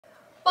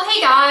Well,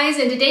 hey guys,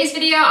 in today's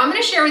video, I'm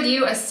going to share with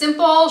you a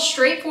simple,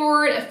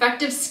 straightforward,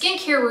 effective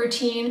skincare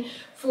routine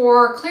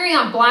for clearing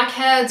out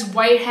blackheads,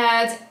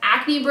 whiteheads,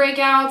 acne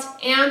breakouts,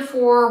 and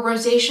for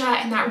rosacea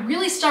and that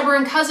really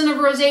stubborn cousin of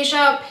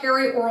rosacea,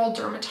 perioral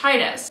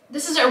dermatitis.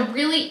 This is a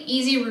really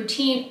easy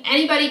routine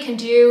anybody can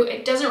do.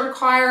 It doesn't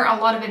require a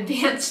lot of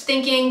advanced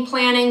thinking,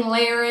 planning,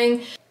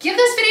 layering. Give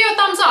this video a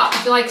thumbs up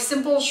if you like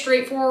simple,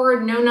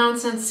 straightforward,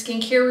 no-nonsense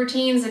skincare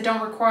routines that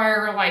don't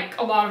require like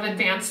a lot of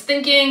advanced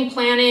thinking,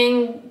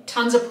 planning,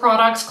 tons of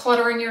products,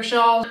 cluttering your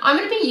shelves. I'm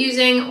going to be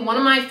using one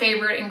of my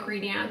favorite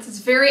ingredients. It's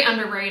very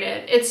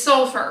underrated. It's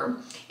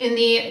sulfur in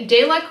the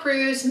De La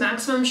Cruz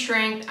Maximum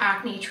Strength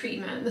Acne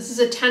Treatment. This is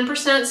a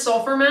 10%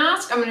 sulfur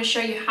mask. I'm going to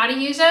show you how to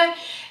use it.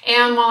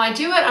 And while I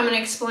do it, I'm going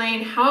to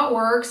explain how it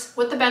works,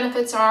 what the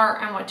benefits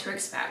are, and what to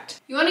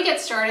expect. You want to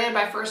get started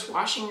by first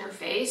washing your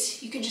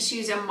face. You can just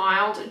use a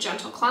mild,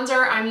 gentle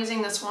cleanser. I'm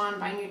using this one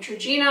by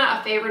Neutrogena,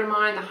 a favorite of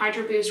mine, the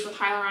Hydro Boost with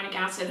Hyaluronic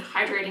Acid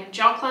Hydrating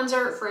Gel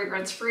Cleanser,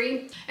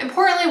 fragrance-free.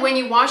 Importantly, when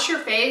you wash your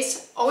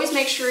face, always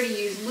make sure to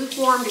use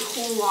lukewarm to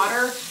cool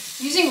water.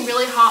 Using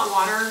really hot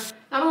water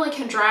not only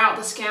can dry out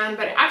the skin,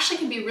 but it actually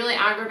can be really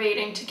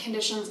aggravating to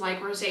conditions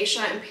like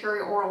rosacea and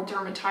perioral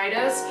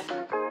dermatitis.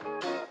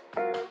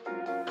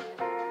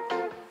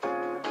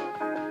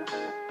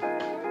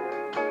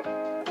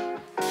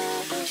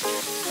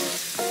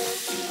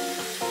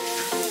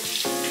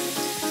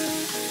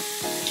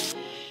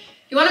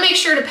 You want to make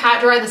sure to pat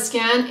dry the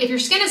skin. If your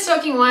skin is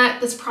soaking wet,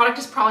 this product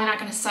is probably not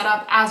going to set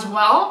up as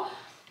well.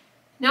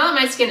 Now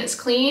that my skin is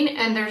clean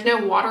and there's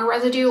no water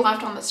residue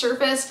left on the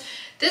surface,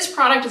 this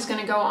product is going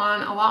to go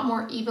on a lot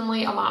more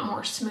evenly, a lot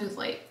more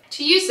smoothly.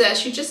 To use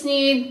this, you just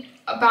need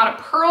about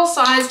a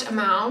pearl-sized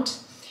amount,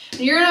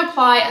 and you're going to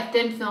apply a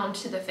thin film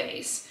to the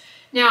face.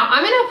 Now,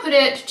 I'm going to put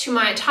it to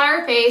my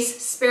entire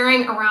face,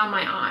 sparing around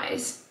my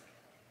eyes.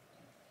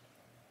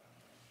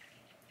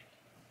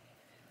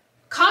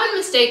 Common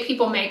mistake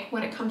people make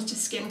when it comes to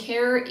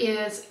skincare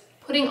is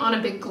putting on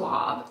a big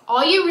glob.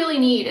 All you really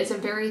need is a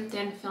very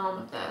thin film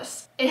of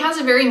this. It has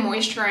a very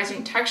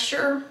moisturizing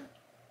texture.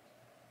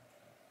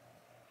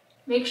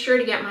 Make sure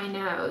to get my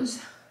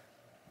nose.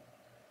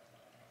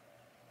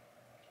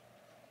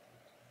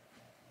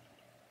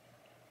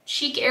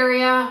 Cheek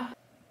area.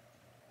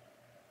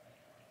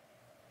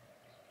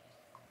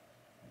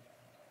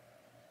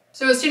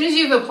 So as soon as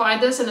you've applied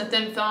this in a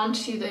thin film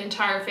to the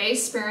entire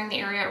face, sparing the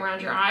area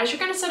around your eyes, you're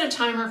going to set a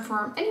timer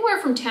for anywhere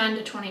from 10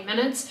 to 20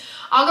 minutes.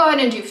 I'll go ahead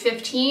and do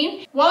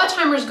 15. While the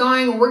timer's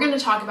going, we're going to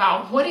talk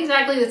about what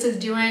exactly this is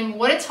doing,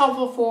 what it's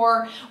helpful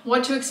for,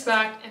 what to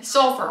expect, and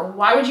sulfur.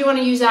 Why would you want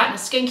to use that in a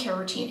skincare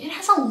routine? It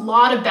has a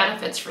lot of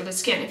benefits for the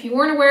skin. If you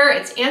weren't aware,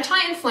 it's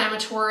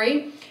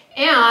anti-inflammatory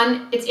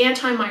and it's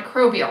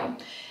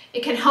antimicrobial.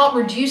 It can help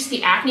reduce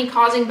the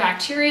acne-causing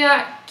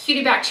bacteria,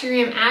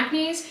 Cutibacterium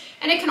acnes,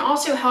 and it can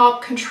also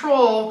help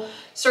control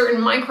certain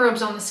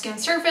microbes on the skin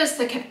surface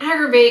that can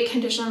aggravate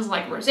conditions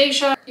like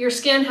rosacea. Your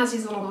skin has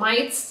these little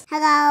mites.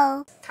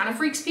 Hello. Kind of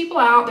freaks people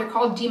out. They're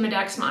called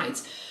Demodex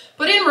mites.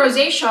 But in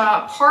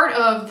rosacea, part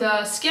of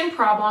the skin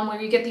problem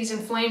where you get these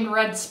inflamed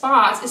red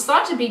spots is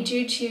thought to be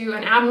due to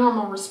an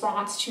abnormal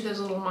response to those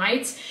little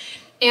mites.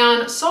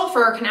 And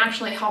sulfur can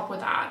actually help with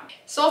that.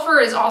 Sulfur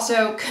is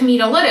also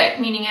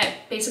comedolatic, meaning it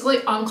basically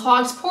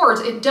unclogs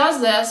pores. It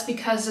does this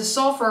because the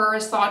sulfur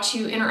is thought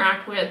to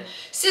interact with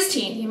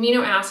cysteine, the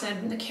amino acid,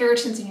 and the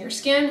keratins in your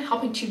skin,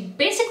 helping to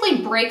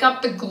basically break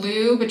up the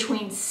glue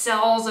between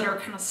cells that are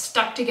kind of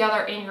stuck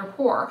together in your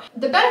pore.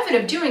 The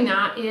benefit of doing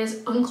that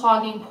is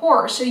unclogging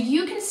pores, so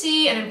you can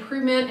see an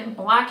improvement in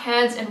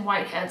blackheads and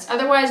whiteheads,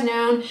 otherwise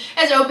known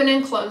as open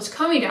and closed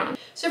comedones.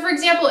 So for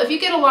example, if you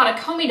get a lot of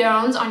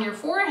comedones on your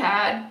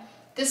forehead,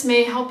 this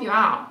may help you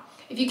out.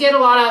 If you get a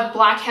lot of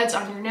blackheads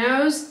on your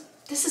nose,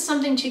 this is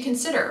something to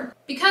consider.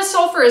 Because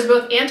sulfur is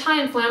both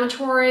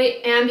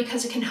anti-inflammatory and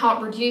because it can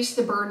help reduce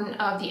the burden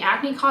of the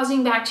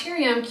acne-causing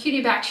bacterium,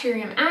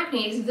 Cutibacterium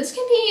acnes, this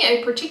can be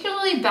a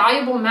particularly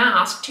valuable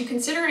mask to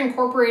consider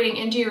incorporating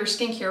into your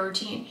skincare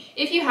routine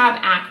if you have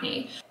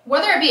acne.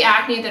 Whether it be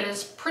acne that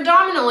is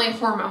predominantly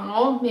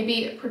hormonal,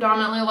 maybe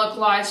predominantly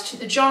localized to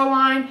the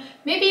jawline,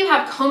 maybe you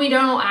have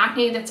comedonal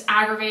acne that's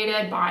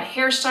aggravated by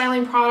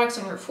hairstyling products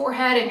on your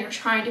forehead and you're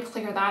trying to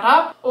clear that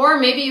up, or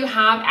maybe you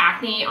have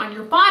acne on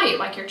your body,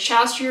 like your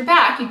chest or your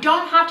back. You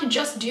don't have to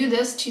just do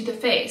this to the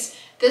face.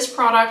 This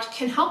product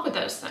can help with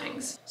those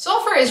things.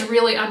 Sulfur is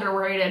really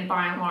underrated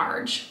by and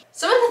large.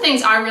 Some of the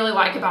things I really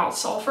like about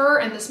sulfur,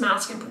 and this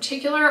mask in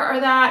particular, are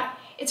that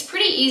it's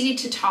pretty easy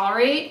to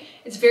tolerate.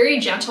 It's very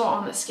gentle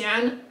on the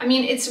skin. I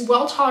mean, it's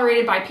well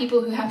tolerated by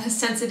people who have the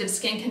sensitive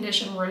skin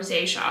condition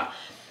rosacea.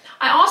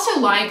 I also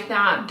like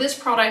that this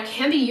product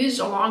can be used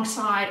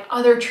alongside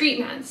other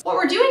treatments. What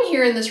we're doing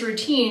here in this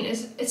routine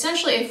is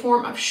essentially a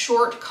form of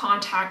short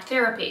contact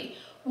therapy.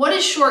 What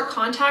is short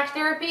contact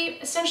therapy?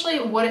 Essentially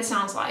what it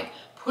sounds like.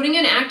 Putting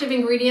an active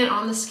ingredient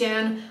on the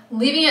skin,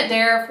 leaving it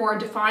there for a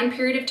defined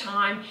period of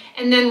time,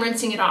 and then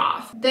rinsing it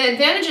off. The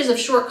advantages of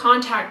short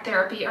contact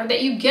therapy are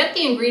that you get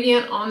the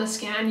ingredient on the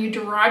skin, you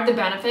derive the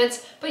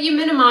benefits, but you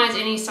minimize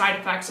any side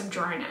effects of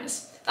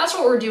dryness. That's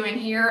what we're doing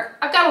here.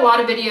 I've got a lot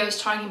of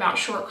videos talking about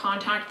short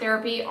contact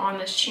therapy on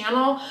this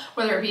channel,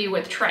 whether it be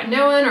with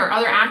tretinoin or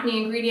other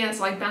acne ingredients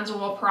like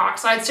benzoyl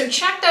peroxide, so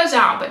check those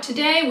out. But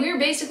today we're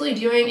basically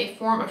doing a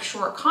form of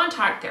short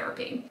contact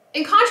therapy.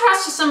 In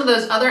contrast to some of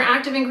those other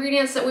active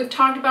ingredients that we've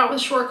talked about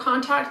with short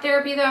contact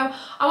therapy though,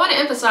 I want to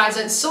emphasize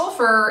that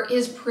sulfur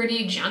is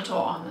pretty gentle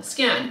on the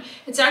skin.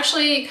 It's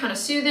actually kind of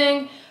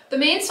soothing. The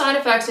main side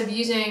effects of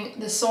using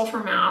the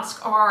sulfur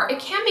mask are it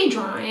can be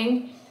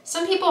drying.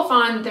 Some people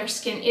find that their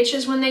skin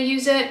itches when they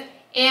use it,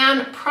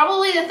 and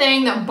probably the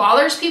thing that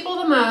bothers people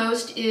the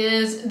most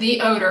is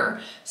the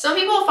odor. Some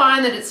people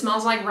find that it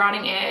smells like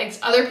rotting eggs.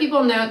 Other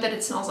people note that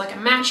it smells like a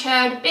match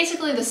head,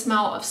 basically the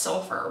smell of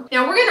sulfur.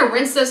 Now we're gonna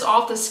rinse this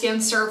off the skin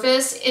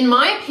surface. In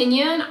my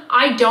opinion,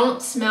 I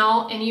don't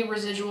smell any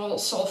residual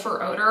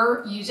sulfur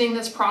odor using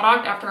this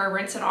product after I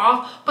rinse it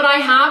off, but I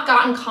have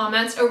gotten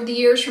comments over the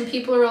years from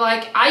people who are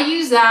like, I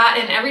use that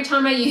and every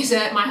time I use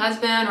it, my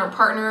husband or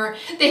partner,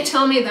 they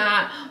tell me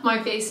that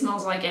my face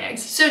smells like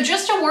eggs. So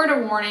just a word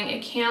of warning,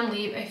 it can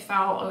leave a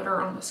foul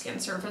odor on the skin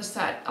surface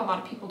that a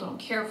lot of people don't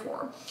care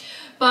for.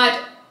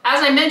 But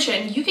as I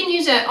mentioned, you can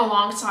use it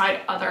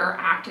alongside other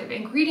active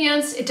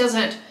ingredients. It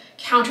doesn't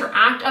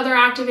counteract other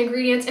active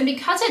ingredients, and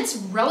because it's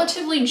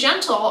relatively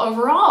gentle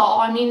overall,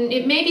 I mean,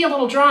 it may be a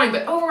little drying,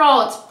 but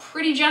overall it's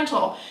pretty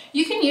gentle.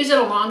 You can use it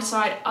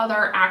alongside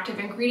other active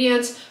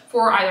ingredients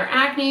for either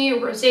acne,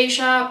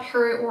 rosacea,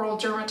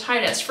 perioral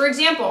dermatitis. For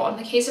example, in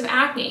the case of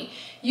acne,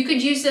 you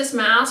could use this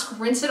mask,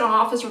 rinse it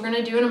off as we're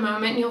gonna do in a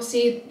moment, and you'll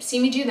see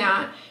me do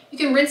that. You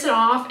can rinse it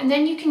off, and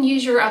then you can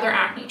use your other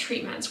acne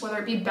treatments, whether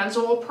it be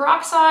benzoyl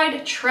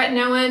peroxide,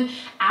 tretinoin,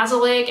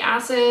 azelaic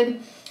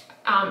acid,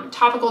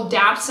 topical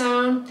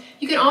dapsone.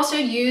 You can also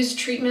use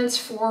treatments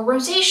for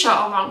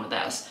rosacea along with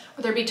this,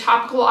 whether it be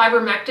topical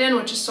ivermectin,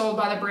 which is sold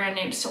by the brand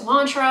name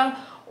Soolantra,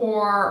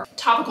 or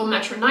topical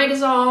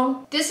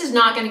metronidazole. This is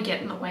not going to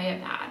get in the way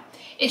of that.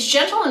 It's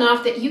gentle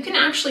enough that you can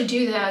actually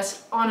do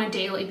this on a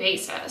daily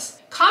basis.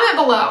 Comment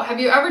below, have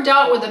you ever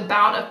dealt with a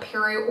bout of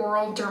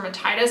perioral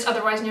dermatitis,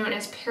 otherwise known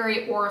as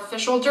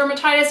periorificial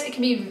dermatitis? It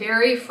can be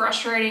very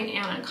frustrating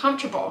and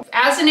uncomfortable.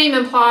 As the name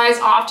implies,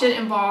 often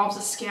involves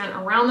the skin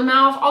around the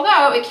mouth,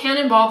 although it can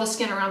involve the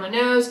skin around the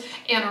nose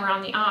and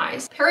around the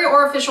eyes.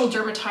 Periorificial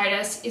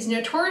dermatitis is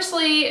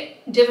notoriously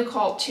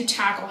difficult to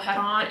tackle head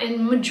on,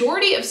 and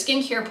majority of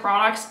skincare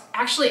products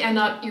actually end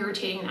up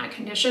irritating that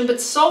condition,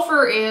 but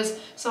sulfur is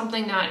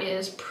something that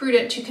is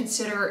prudent to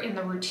consider in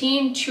the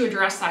routine to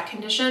address that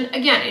condition.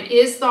 Again, it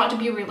is thought to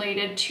be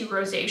related to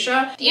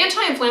rosacea. The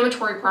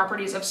anti-inflammatory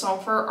properties of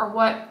sulfur are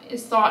what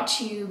is thought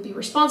to be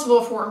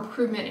responsible for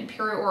improvement in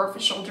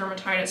periorificial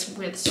dermatitis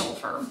with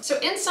sulfur. So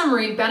in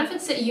summary,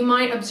 benefits that you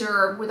might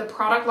observe with a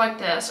product like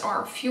this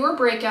are fewer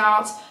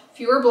breakouts,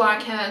 fewer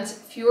blackheads,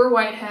 fewer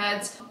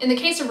whiteheads. In the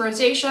case of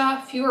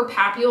rosacea, fewer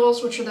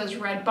papules, which are those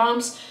red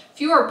bumps,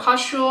 fewer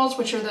pustules,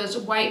 which are those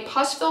white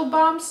pus-filled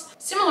bumps.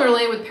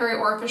 Similarly, with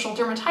periorificial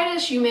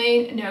dermatitis, you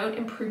may note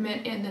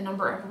improvement in the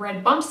number of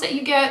red bumps that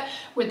you get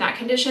with that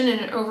condition,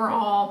 and an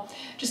overall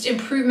just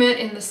improvement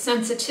in the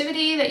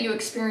sensitivity that you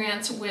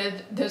experience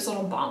with those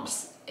little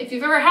bumps. If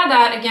you've ever had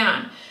that,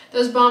 again,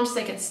 those bumps,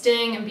 they can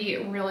sting and be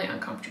really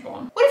uncomfortable.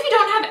 What if you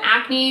don't have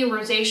acne,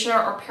 rosacea,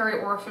 or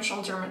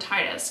periorificial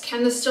dermatitis?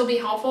 Can this still be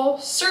helpful?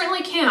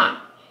 Certainly can.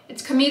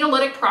 Its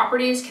comedolatic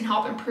properties can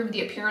help improve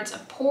the appearance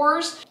of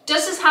pores.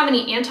 Does this have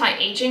any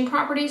anti-aging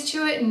properties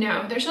to it?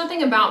 No, there's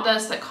nothing about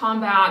this that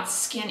combats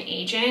skin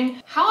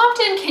aging. How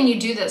often can you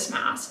do this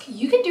mask?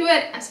 You can do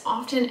it as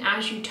often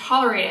as you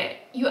tolerate it.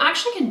 You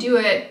actually can do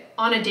it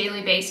on a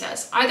daily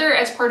basis, either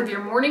as part of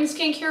your morning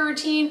skincare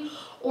routine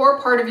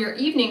or part of your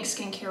evening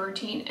skincare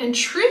routine. And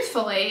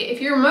truthfully, if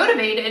you're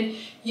motivated,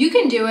 you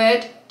can do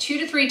it 2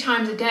 to 3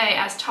 times a day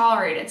as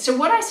tolerated. So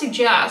what I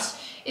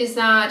suggest is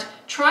that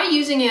try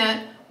using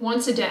it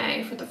once a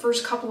day for the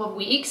first couple of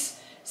weeks.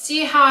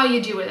 See how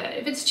you do with it.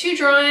 If it's too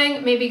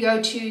drying, maybe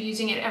go to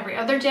using it every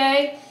other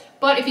day.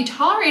 But if you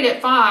tolerate it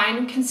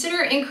fine,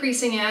 consider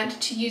increasing it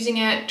to using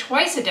it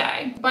twice a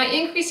day. By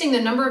increasing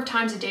the number of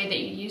times a day that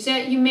you use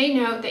it, you may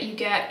note that you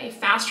get a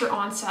faster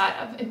onset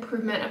of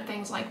improvement of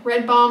things like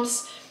red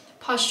bumps,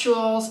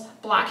 pustules,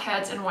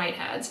 blackheads, and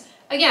whiteheads.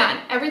 Again,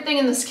 everything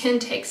in the skin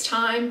takes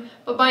time,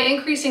 but by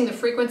increasing the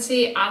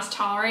frequency as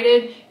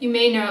tolerated, you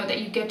may know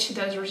that you get to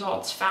those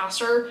results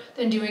faster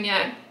than doing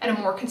it at a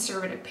more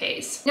conservative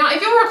pace. Now,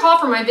 if you'll recall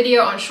from my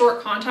video on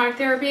short contact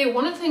therapy,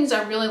 one of the things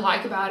I really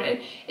like about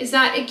it is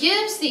that it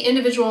gives the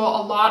individual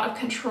a lot of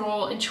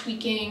control in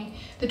tweaking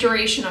the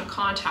duration of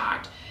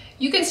contact.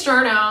 You can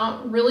start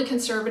out really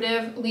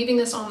conservative, leaving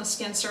this on the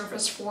skin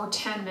surface for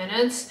 10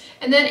 minutes,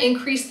 and then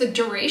increase the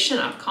duration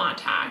of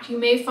contact. You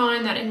may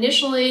find that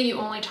initially you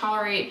only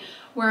tolerate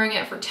wearing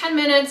it for 10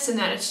 minutes and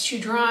that it's too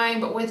drying,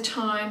 but with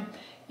time,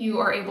 you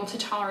are able to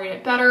tolerate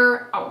it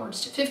better,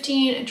 outwards to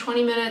 15 and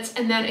 20 minutes,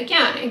 and then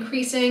again,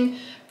 increasing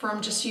from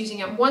just using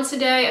it once a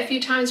day, a few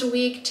times a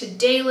week, to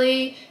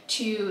daily,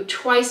 to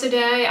twice a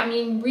day. I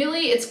mean,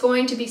 really, it's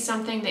going to be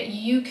something that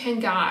you can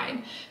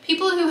guide.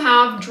 People who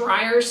have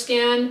drier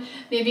skin,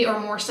 maybe are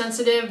more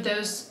sensitive,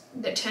 those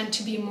that tend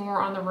to be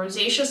more on the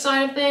rosacea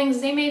side of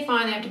things, they may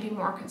find they have to be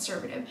more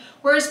conservative.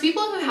 Whereas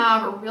people who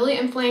have really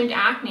inflamed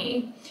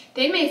acne,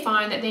 they may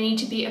find that they need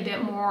to be a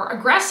bit more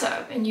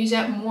aggressive and use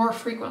it more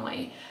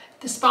frequently.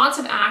 The spots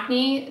of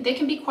acne, they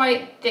can be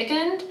quite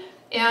thickened,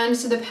 and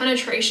so the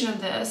penetration of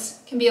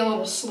this can be a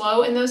little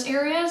slow in those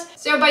areas.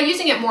 So by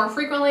using it more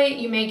frequently,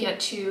 you may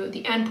get to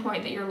the end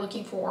point that you're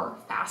looking for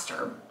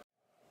faster.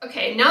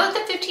 Okay, now that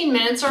the 15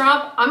 minutes are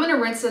up, I'm gonna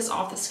rinse this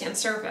off the skin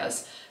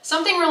surface.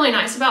 Something really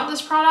nice about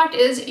this product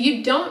is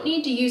you don't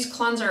need to use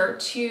cleanser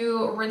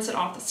to rinse it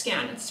off the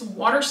skin. It's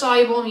water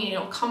soluble, meaning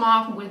it'll come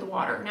off with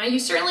water. Now you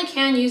certainly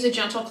can use a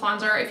gentle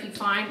cleanser if you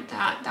find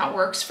that that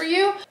works for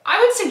you. I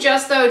would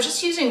suggest though,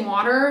 just using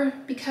water,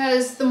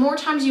 because the more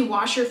times you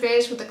wash your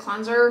face with the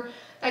cleanser,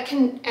 that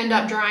can end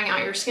up drying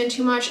out your skin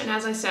too much. And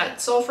as I said,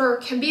 sulfur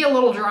can be a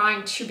little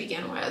drying to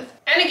begin with.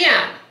 And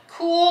again,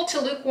 cool to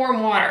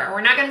lukewarm water.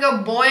 We're not gonna go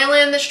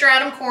boiling the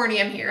stratum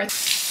corneum here.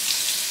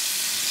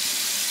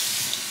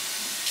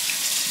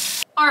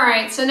 All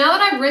right, so now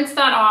that I've rinsed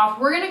that off,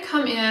 we're gonna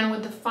come in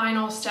with the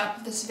final step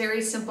of this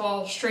very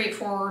simple,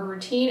 straightforward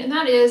routine, and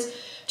that is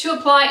to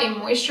apply a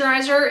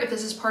moisturizer if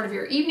this is part of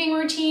your evening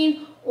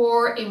routine,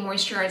 or a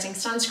moisturizing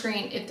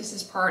sunscreen if this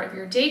is part of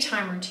your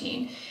daytime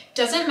routine.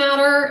 Doesn't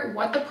matter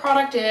what the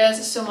product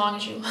is, so long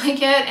as you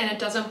like it and it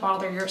doesn't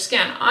bother your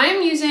skin.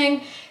 I'm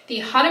using the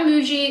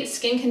Hatamuji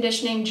Skin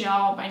Conditioning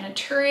Gel by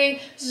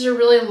Naturi. This is a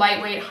really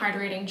lightweight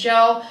hydrating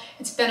gel.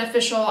 It's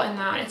beneficial in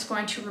that it's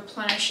going to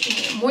replenish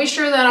any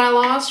moisture that I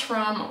lost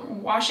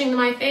from washing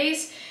my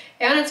face,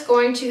 and it's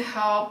going to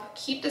help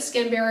keep the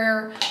skin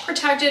barrier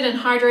protected and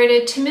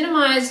hydrated to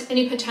minimize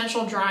any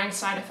potential drying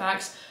side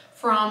effects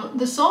from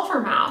the sulfur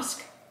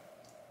mask.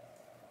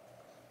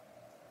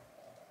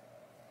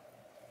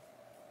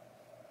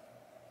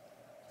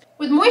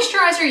 With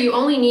moisturizer, you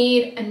only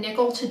need a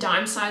nickel to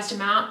dime sized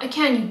amount.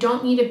 Again, you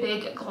don't need a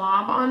big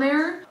glob on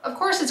there. Of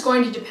course, it's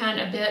going to depend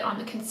a bit on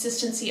the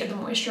consistency of the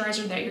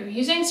moisturizer that you're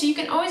using, so you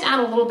can always add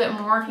a little bit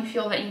more if you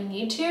feel that you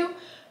need to,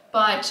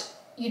 but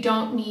you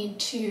don't need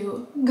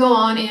to go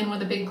on in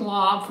with a big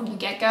glob from the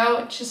get-go.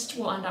 It just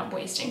will end up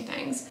wasting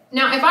things.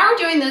 Now, if I were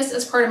doing this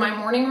as part of my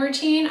morning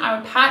routine, I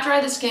would pat dry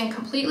the skin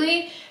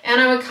completely,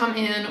 and I would come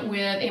in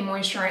with a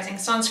moisturizing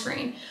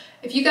sunscreen.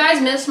 If you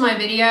guys missed my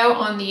video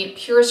on the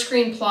Pure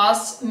Screen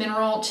Plus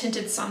mineral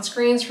tinted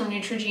sunscreens from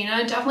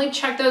Neutrogena, definitely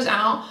check those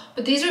out.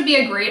 But these would be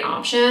a great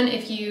option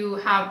if you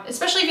have,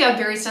 especially if you have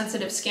very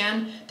sensitive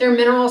skin. They're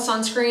mineral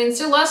sunscreens.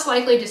 They're less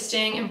likely to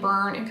sting and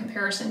burn in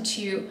comparison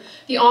to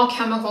the all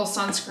chemical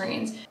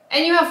sunscreens.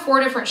 And you have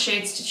 4 different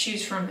shades to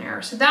choose from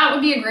there. So that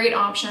would be a great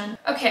option.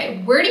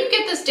 Okay, where do you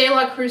get this De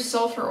La CRUZ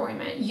Sulfur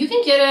ointment? You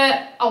can get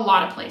it a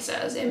lot of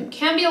places. It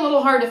can be a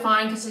little hard to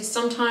find because they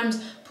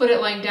sometimes put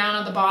it like down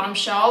at the bottom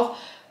shelf,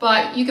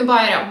 but you can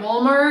buy it at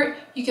Walmart.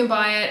 You can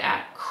buy it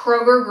at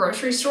Kroger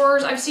grocery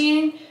stores I've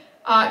seen,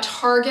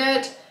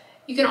 Target.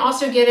 You can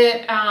also get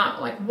it at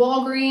like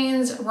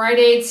Walgreens, Rite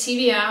Aid,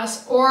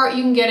 CVS, or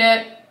you can get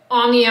it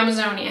on the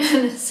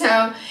Amazonian.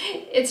 So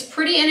it's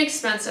pretty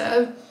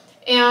inexpensive,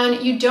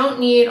 and you don't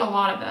need a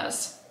lot of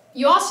this.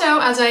 You also,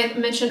 as I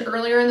mentioned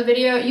earlier in the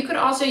video, you could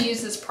also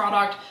use this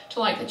product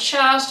to like the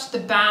chest, the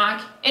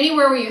back,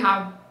 anywhere where you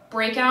have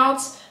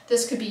breakouts.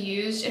 This could be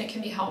used and it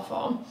can be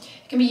helpful.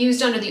 It can be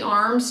used under the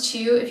arms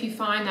too if you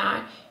find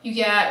that you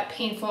get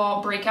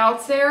painful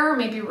breakouts there,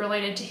 maybe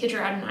related to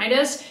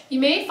hidradenitis.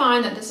 You may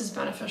find that this is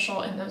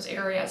beneficial in those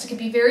areas. It can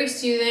be very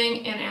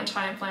soothing and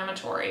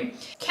anti-inflammatory.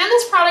 Can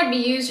this product be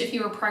used if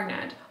you are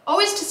pregnant?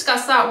 Always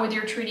discuss that with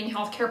your treating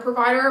healthcare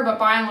provider, but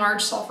by and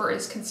large, sulfur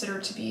is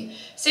considered to be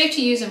safe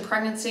to use in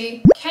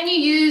pregnancy. Can you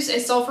use a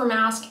sulfur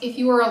mask if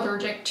you are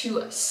allergic to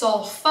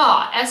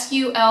sulfa,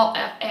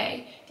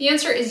 S-U-L-F-A? The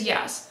answer is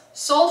yes.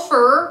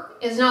 Sulfur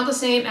is not the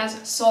same as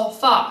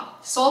sulfa.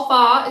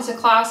 Sulfa is a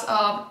class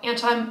of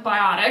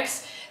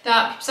antibiotics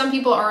that some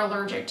people are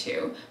allergic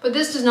to, but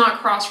this does not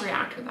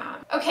cross-react with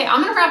that. Okay,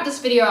 I'm gonna wrap this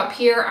video up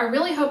here. I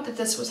really hope that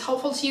this was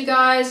helpful to you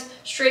guys.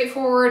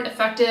 Straightforward,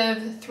 effective,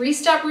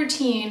 3-step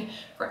routine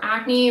for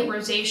acne,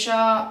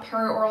 rosacea,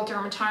 perioral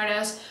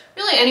dermatitis.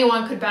 Really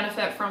anyone could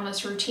benefit from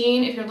this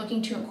routine if you're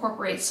looking to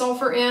incorporate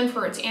sulfur in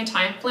for its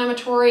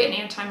anti-inflammatory and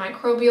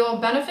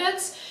antimicrobial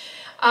benefits.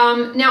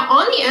 Now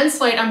on the end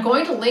slide, I'm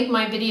going to link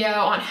my video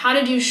on how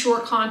to do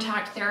short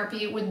contact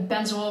therapy with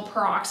benzoyl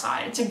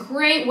peroxide. It's a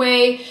great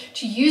way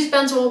to use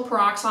benzoyl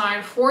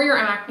peroxide for your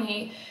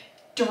acne,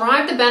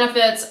 derive the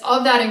benefits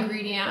of that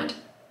ingredient,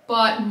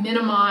 but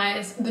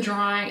minimize the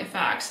drying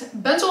effects.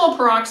 Benzoyl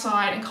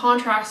peroxide, in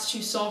contrast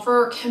to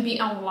sulfur, can be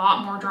a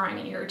lot more drying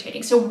and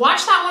irritating. So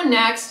watch that one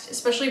next,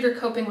 especially if you're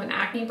coping with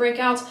acne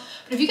breakouts.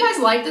 But if you guys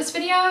like this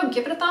video,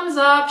 give it a thumbs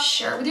up,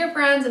 share it with your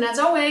friends, and as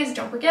always,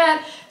 don't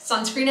forget,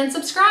 sunscreen and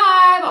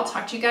subscribe. I'll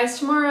talk to you guys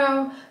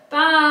tomorrow.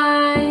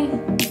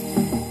 Bye.